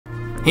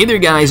Hey there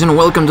guys, and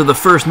welcome to the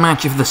first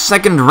match of the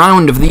second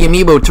round of the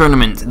Amiibo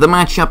tournament. The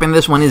matchup in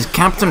this one is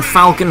Captain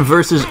Falcon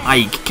versus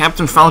Ike.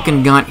 Captain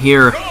Falcon got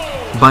here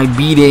by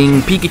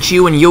beating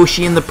Pikachu and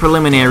Yoshi in the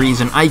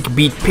preliminaries, and Ike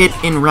beat Pit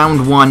in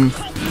round 1.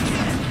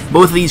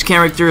 Both of these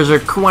characters are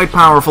quite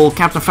powerful.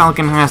 Captain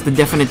Falcon has the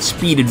definite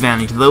speed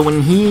advantage though,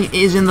 and he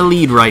is in the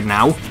lead right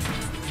now.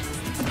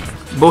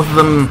 Both of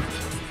them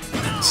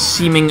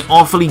seeming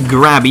awfully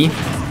grabby.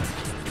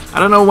 I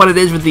don't know what it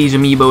is with these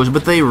Amiibos,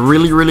 but they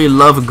really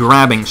love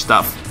grabbing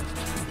stuff.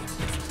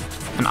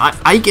 And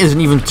Ike isn't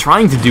even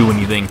trying to do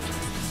anything.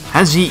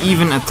 Has he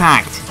even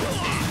attacked?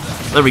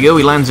 There we go,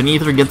 he lands an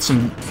ether,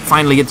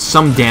 finally gets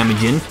some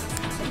damage in.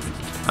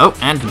 Oh,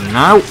 and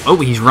now,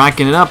 he's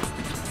racking it up.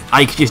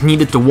 Ike just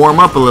needed to warm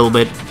up a little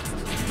bit.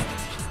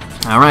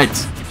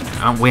 Alright,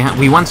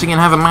 we once again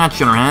have a match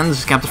on our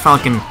hands. Captain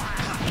Falcon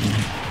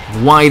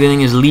widening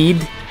his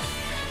lead.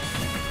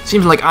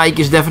 Seems like Ike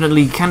is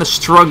definitely kind of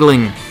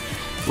struggling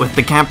with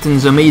the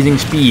captain's amazing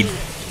speed.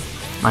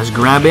 Nice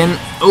grab in.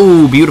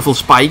 Oh, beautiful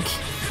spike.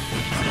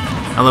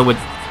 Hello with...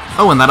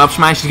 Oh, and that up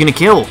smash is gonna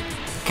kill.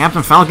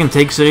 Captain Falcon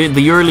takes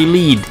the early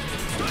lead.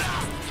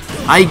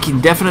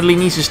 Ike definitely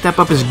needs to step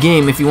up his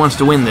game if he wants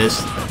to win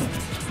this.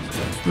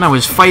 Now,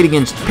 his fight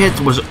against Pit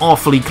was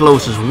awfully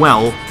close as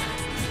well.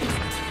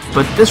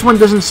 But this one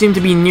doesn't seem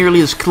to be nearly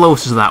as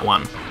close as that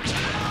one.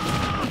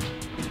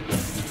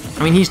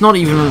 I mean, he's not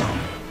even...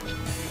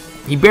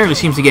 He barely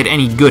seems to get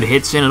any good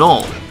hits in at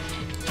all.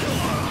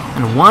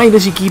 And why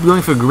does he keep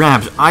going for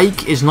grabs?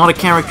 Ike is not a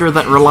character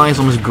that relies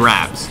on his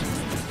grabs.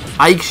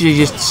 Ike should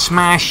just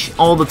smash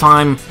all the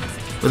time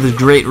with his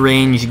great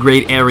range,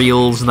 great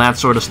aerials, that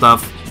sort of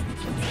stuff.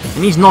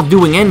 And he's not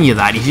doing any of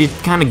that. He's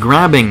just kind of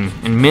grabbing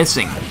and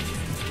missing.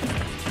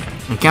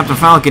 And Captain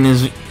Falcon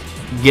is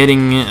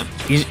getting...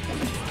 he's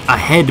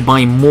ahead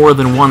by more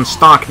than one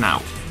stock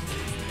now.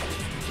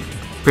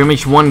 Pretty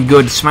much one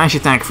good smash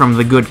attack from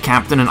the good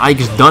captain and Ike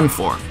is done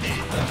for.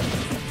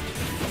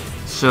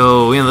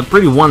 So, yeah, a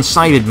pretty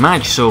one-sided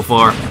match so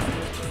far.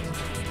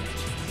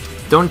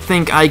 Don't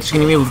think Ike's going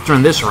to be able to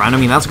turn this around. I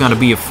mean, that's going to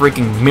be a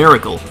freaking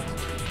miracle.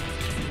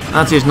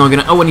 That's just not going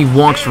to... Oh, and he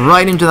walks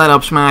right into that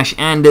up smash,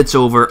 and it's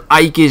over.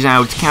 Ike is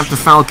out. Captain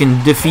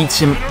Falcon defeats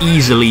him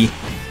easily.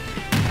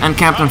 And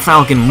Captain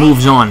Falcon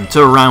moves on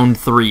to round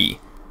 3.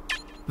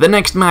 The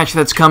next match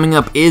that's coming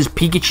up is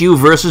Pikachu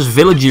versus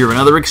Villager,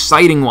 another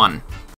exciting one.